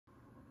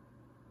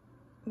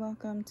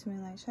Welcome to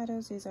Moonlight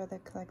Shadows. These are the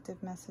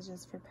collective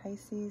messages for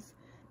Pisces.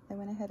 I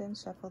went ahead and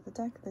shuffled the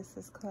deck. This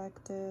is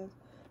collective.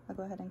 I'll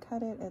go ahead and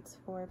cut it. It's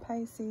for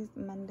Pisces,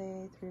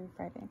 Monday through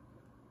Friday.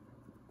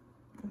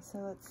 And so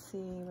let's see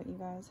what you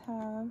guys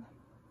have.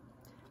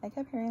 I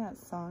kept hearing that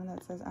song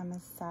that says, I'm a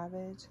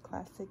savage,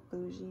 classic,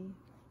 bougie,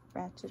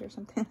 ratchet, or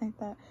something like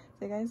that.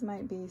 So you guys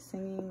might be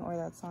singing, or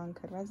that song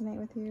could resonate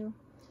with you.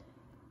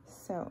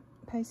 So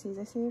Pisces,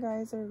 I see you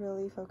guys are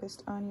really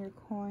focused on your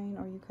coin,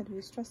 or you could be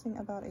stressing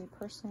about a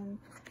person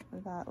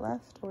that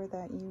left or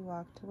that you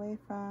walked away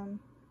from.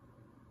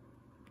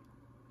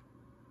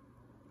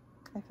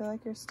 I feel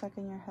like you're stuck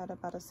in your head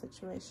about a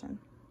situation.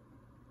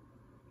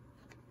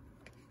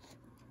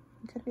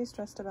 You could be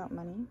stressed about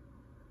money,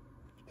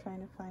 trying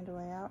to find a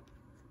way out.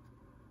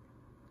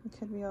 You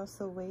could be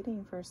also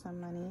waiting for some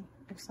money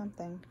or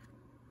something.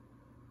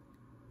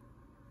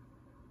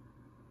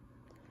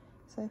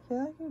 So I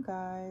feel like you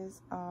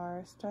guys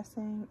are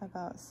stressing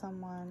about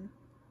someone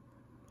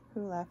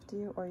who left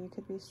you, or you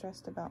could be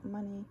stressed about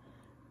money.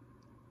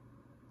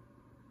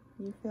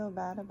 You feel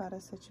bad about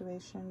a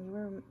situation.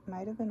 You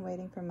might have been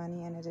waiting for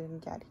money and it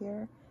didn't get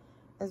here,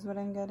 is what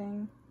I'm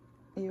getting.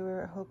 You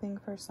were hoping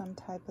for some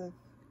type of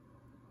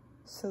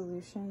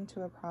solution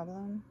to a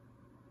problem,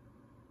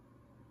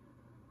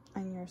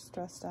 and you're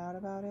stressed out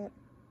about it.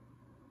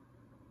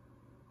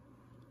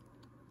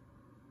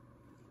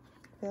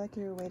 I feel like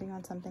you were waiting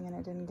on something and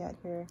it didn't get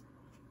here.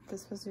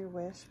 This was your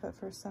wish, but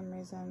for some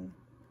reason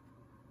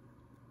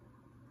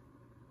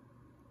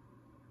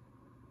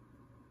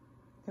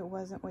it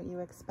wasn't what you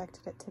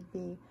expected it to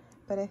be.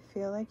 But I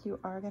feel like you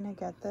are going to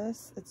get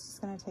this. It's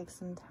just going to take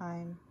some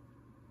time.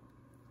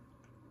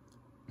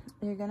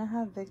 You're going to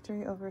have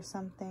victory over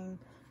something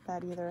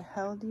that either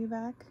held you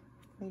back,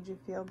 made you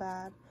feel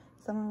bad.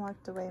 Someone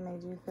walked away,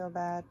 made you feel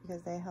bad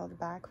because they held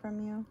back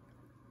from you,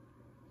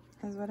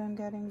 is what I'm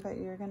getting. But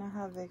you're going to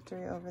have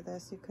victory over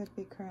this. You could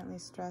be currently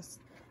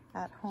stressed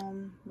at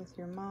home with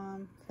your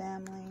mom,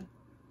 family.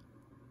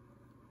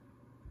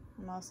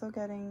 I'm also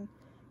getting,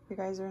 you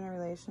guys are in a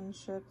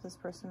relationship. This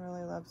person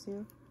really loves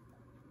you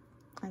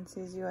and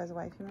sees you as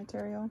wifey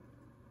material.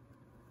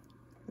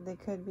 They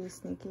could be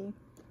sneaky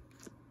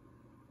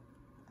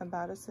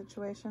about a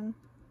situation.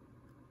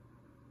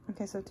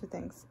 Okay, so two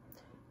things.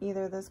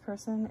 Either this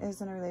person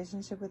is in a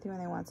relationship with you and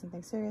they want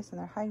something serious and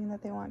they're hiding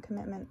that they want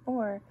commitment,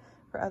 or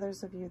for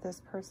others of you,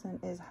 this person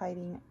is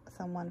hiding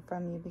someone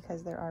from you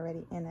because they're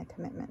already in a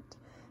commitment.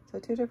 So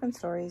two different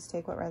stories.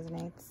 Take what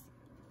resonates.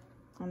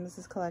 This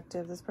is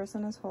collective. This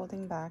person is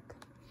holding back,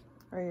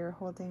 or you're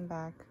holding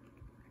back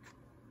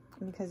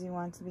because you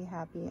want to be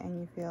happy and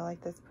you feel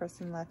like this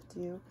person left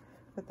you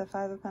with the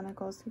Five of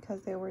Pentacles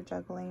because they were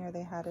juggling, or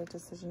they had a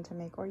decision to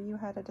make, or you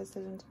had a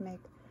decision to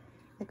make.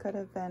 It could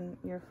have been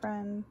your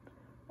friend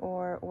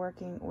or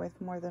working with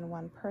more than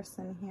one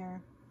person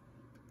here.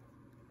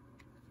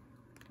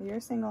 You're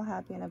single,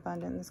 happy, and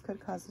abundant. This could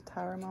cause a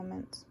tower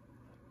moment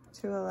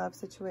to a love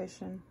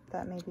situation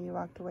that maybe you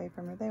walked away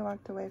from or they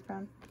walked away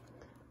from.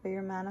 But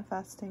you're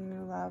manifesting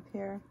new love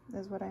here,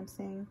 is what I'm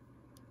seeing.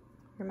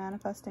 You're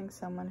manifesting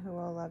someone who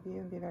will love you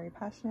and be very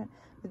passionate.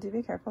 But do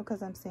be careful,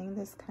 because I'm seeing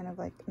this kind of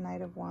like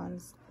Knight of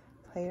Wands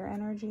player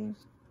energy.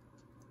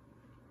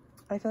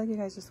 I feel like you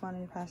guys just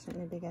wanted a passionate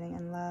new beginning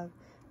and love.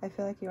 I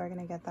feel like you are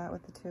going to get that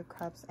with the Two of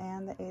Cups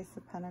and the Ace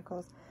of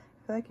Pentacles.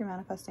 I feel like you're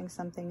manifesting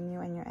something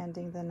new and you're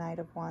ending the Knight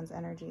of Wands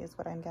energy, is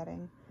what I'm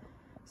getting.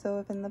 So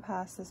if in the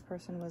past this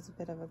person was a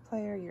bit of a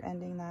player, you're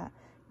ending that.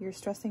 You're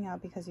stressing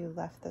out because you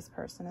left this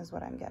person, is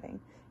what I'm getting.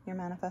 You're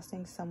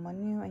manifesting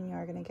someone new and you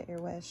are going to get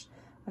your wish.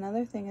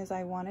 Another thing is,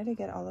 I wanted to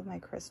get all of my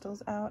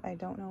crystals out. I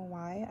don't know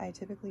why. I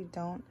typically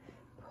don't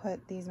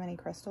put these many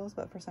crystals,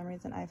 but for some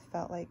reason I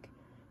felt like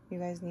you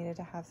guys needed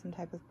to have some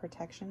type of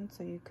protection,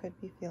 so you could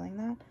be feeling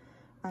that.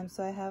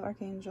 So I have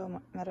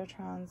Archangel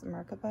Metatron's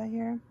Merkabah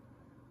here.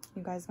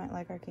 You guys might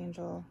like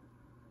Archangel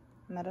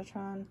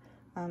Metatron.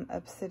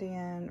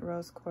 Obsidian,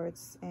 Rose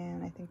Quartz,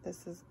 and I think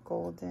this is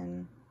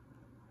Golden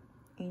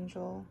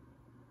Angel.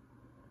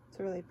 It's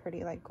really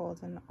pretty, like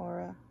golden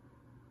aura.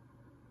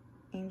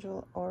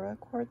 Angel Aura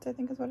Quartz, I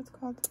think is what it's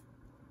called.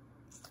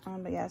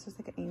 But yeah, it's just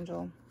like an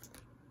angel.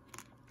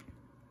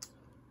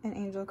 An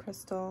angel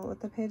crystal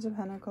with the Page of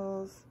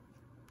Pentacles.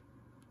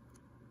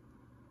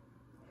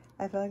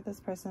 I feel like this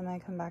person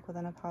might come back with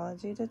an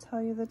apology to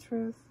tell you the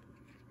truth.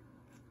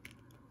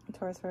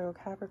 Taurus, Virgo,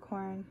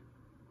 Capricorn.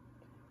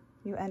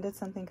 You ended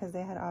something because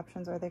they had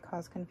options or they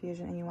caused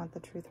confusion and you want the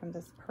truth from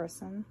this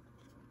person.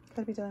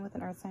 Could be dealing with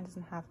an earth sign,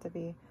 doesn't have to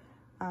be.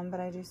 But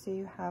I do see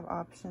you have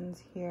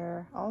options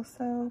here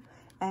also,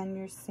 and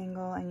you're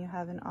single and you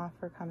have an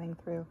offer coming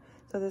through.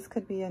 So this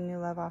could be a new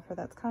love offer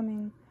that's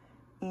coming,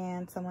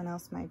 and someone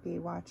else might be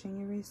watching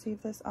you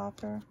receive this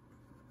offer.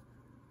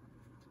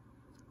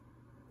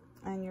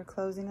 And you're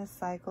closing a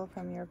cycle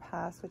from your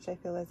past, which I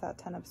feel is that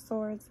Ten of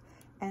Swords,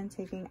 and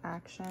taking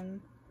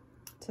action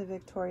to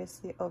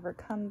victoriously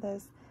overcome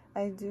this.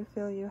 I do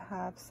feel you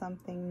have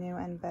something new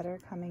and better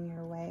coming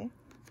your way.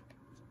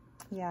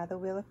 Yeah, the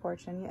Wheel of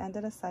Fortune. You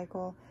ended a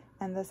cycle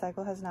and the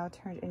cycle has now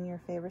turned in your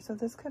favor. So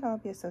this could all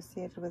be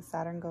associated with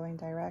Saturn going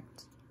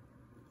direct.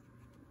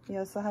 You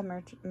also have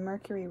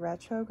Mercury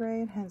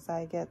retrograde, hence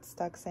I get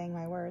stuck saying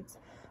my words.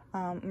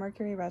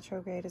 Mercury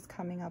retrograde is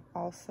coming up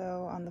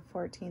also on the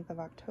 14th of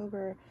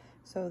October.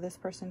 So this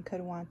person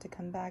could want to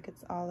come back.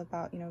 It's all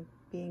about, you know,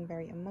 being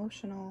very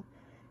emotional,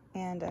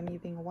 and you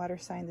being a water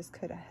sign, this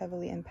could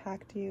heavily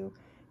impact you.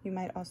 You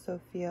might also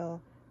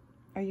feel,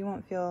 or you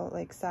won't feel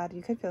like sad.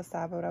 You could feel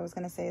sad, but what I was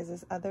going to say is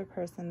this other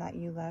person that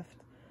you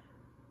left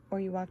or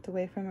you walked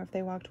away from, or if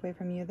they walked away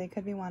from you, they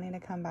could be wanting to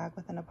come back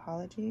with an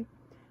apology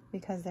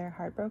because they're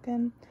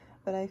heartbroken.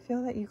 But I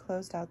feel that you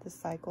closed out this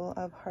cycle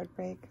of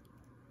heartbreak.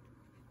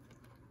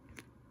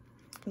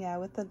 Yeah,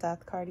 with the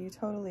Death card, you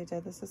totally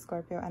did. This is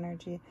Scorpio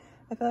energy.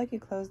 I feel like you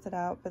closed it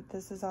out, but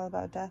this is all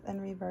about death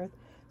and rebirth.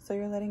 So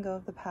you're letting go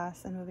of the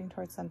past and moving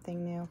towards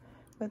something new.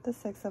 With the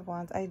Six of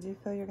Wands, I do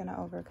feel you're going to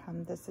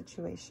overcome this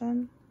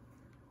situation.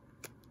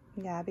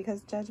 Yeah,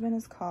 because judgment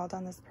is called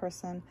on this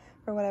person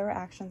for whatever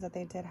actions that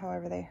they did,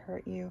 however they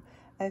hurt you.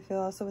 I feel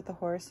also with the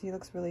Horse, he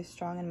looks really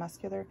strong and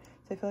muscular.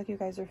 So I feel like you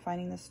guys are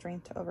finding the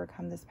strength to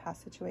overcome this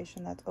past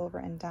situation that's over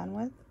and done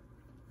with.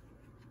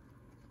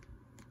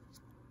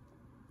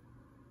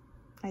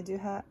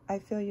 I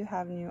feel you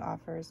have new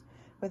offers.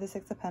 With the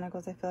Six of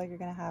Pentacles, I feel like you're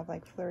going to have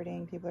like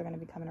flirting. People are going to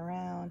be coming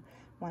around,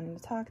 wanting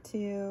to talk to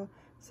you.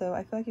 So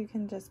I feel like you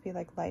can just be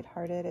like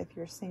lighthearted if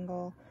you're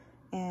single,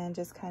 and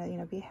just kind of, you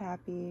know, be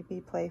happy, be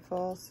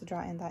playful to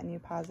draw in that new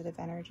positive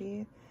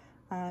energy.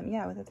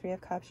 Yeah, with the Three of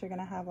Cups, you're going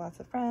to have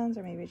lots of friends,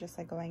 or maybe just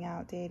like going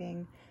out,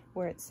 dating,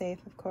 where it's safe,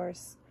 of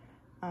course.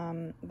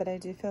 But I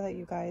do feel that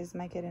you guys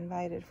might get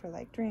invited for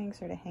like drinks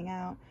or to hang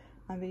out.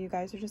 But you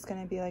guys are just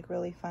going to be like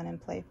really fun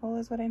and playful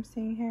is what I'm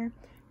seeing here.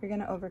 You're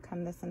going to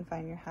overcome this and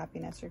find your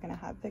happiness. You're going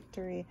to have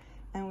victory.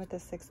 And with the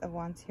Six of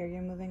Wands here,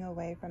 you're moving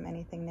away from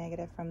anything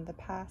negative from the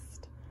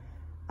past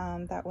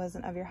that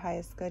wasn't of your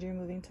highest good. You're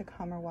moving to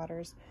calmer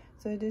waters.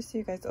 So I do see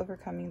you guys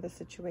overcoming the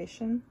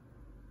situation.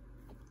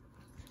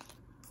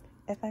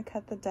 If I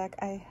cut the deck,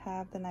 I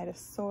have the Knight of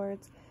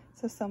Swords.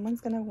 So someone's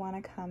going to want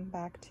to come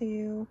back to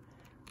you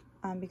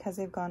because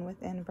they've gone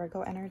within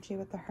Virgo energy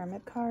with the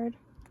Hermit card.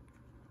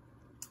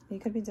 You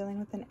could be dealing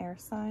with an air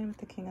sign with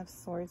the King of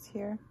Swords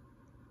here.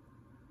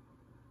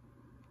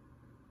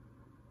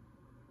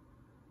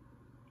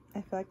 I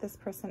feel like this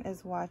person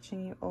is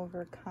watching you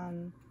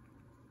overcome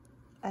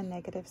a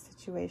negative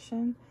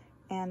situation,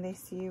 and they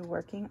see you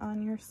working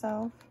on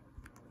yourself.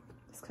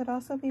 This could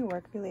also be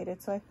work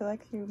related. So I feel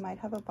like you might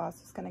have a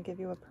boss who's going to give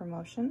you a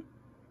promotion,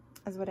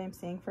 is what I'm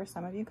seeing for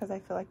some of you, because I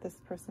feel like this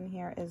person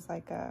here is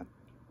like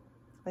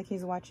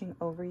he's watching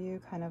over you,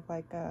 kind of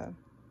like a,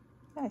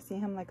 yeah, I see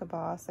him like a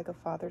boss, like a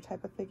father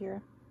type of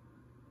figure.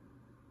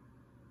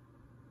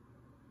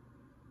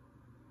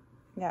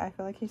 Yeah, I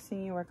feel like he's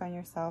seeing you work on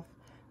yourself,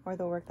 or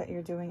the work that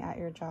you're doing at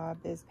your job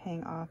is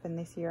paying off, and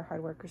they see you're a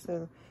hard worker.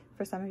 So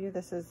for some of you,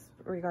 this is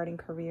regarding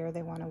career.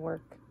 They want to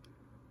work,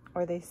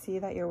 or they see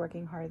that you're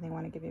working hard and they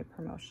want to give you a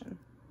promotion.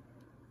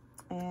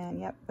 And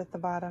yep, with the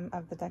bottom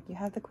of the deck, you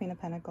have the Queen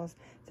of Pentacles.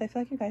 So I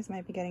feel like you guys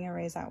might be getting a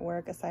raise at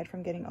work, aside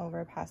from getting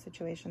over a past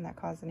situation that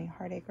caused any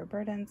heartache or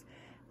burdens.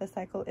 The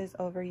cycle is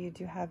over. You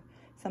do have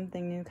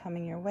something new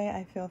coming your way.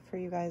 I feel for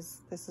you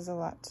guys, this is a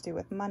lot to do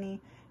with money.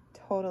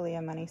 Totally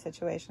a money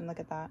situation. Look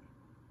at that.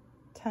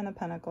 10 of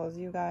Pentacles.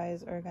 You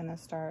guys are going to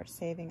start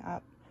saving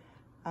up,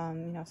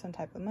 you know, some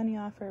type of money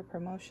offer,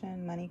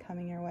 promotion, money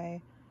coming your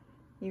way.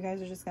 You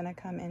guys are just going to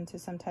come into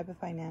some type of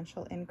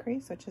financial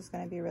increase, which is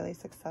going to be really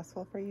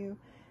successful for you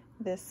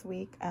this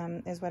week,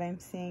 is what I'm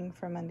seeing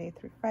for Monday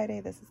through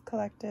Friday. This is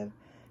collective.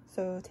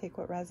 So take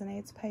what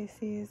resonates,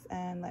 Pisces,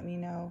 and let me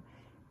know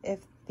if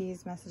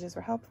these messages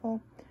were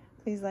helpful.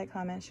 Please like,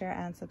 comment, share,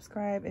 and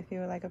subscribe. If you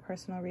would like a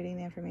personal reading,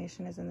 the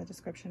information is in the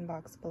description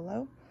box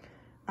below.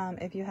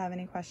 If you have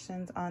any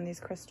questions on these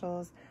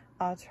crystals,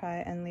 I'll try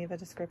and leave a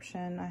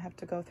description. I have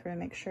to go through and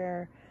make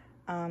sure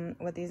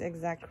what these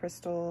exact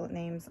crystal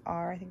names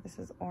are. I think this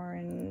is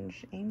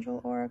Orange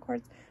Angel Aura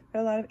Quartz. There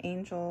are a lot of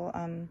angel,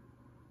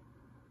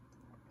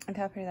 look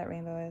how pretty that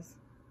rainbow is.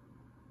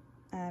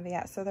 But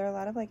yeah, so there are a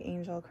lot of like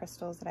angel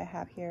crystals that I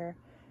have here.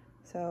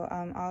 So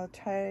I'll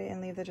try and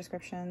leave the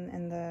description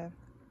in the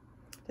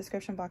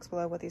description box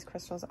below what these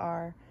crystals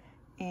are.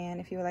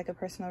 And if you would like a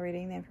personal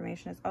reading, the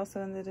information is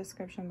also in the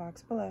description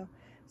box below.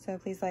 So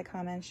please like,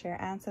 comment, share,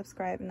 and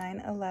subscribe.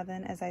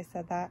 9/11, as I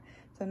said that.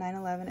 So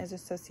 9/11 is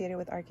associated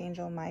with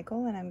Archangel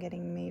Michael, and I'm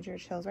getting major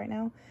chills right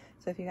now.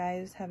 So if you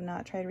guys have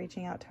not tried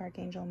reaching out to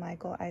Archangel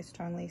Michael, I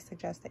strongly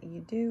suggest that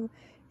you do.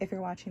 If you're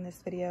watching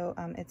this video,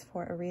 it's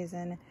for a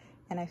reason.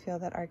 And I feel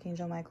that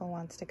Archangel Michael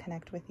wants to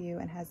connect with you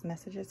and has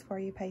messages for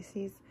you,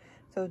 Pisces.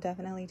 So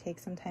definitely take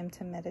some time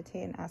to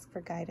meditate and ask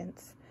for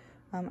guidance.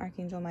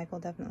 Archangel Michael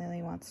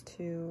definitely wants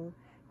to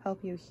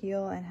help you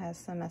heal and has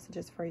some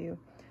messages for you.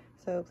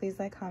 So please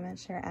like, comment,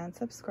 share, and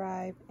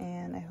subscribe.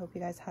 And I hope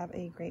you guys have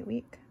a great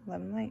week.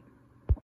 Love and light.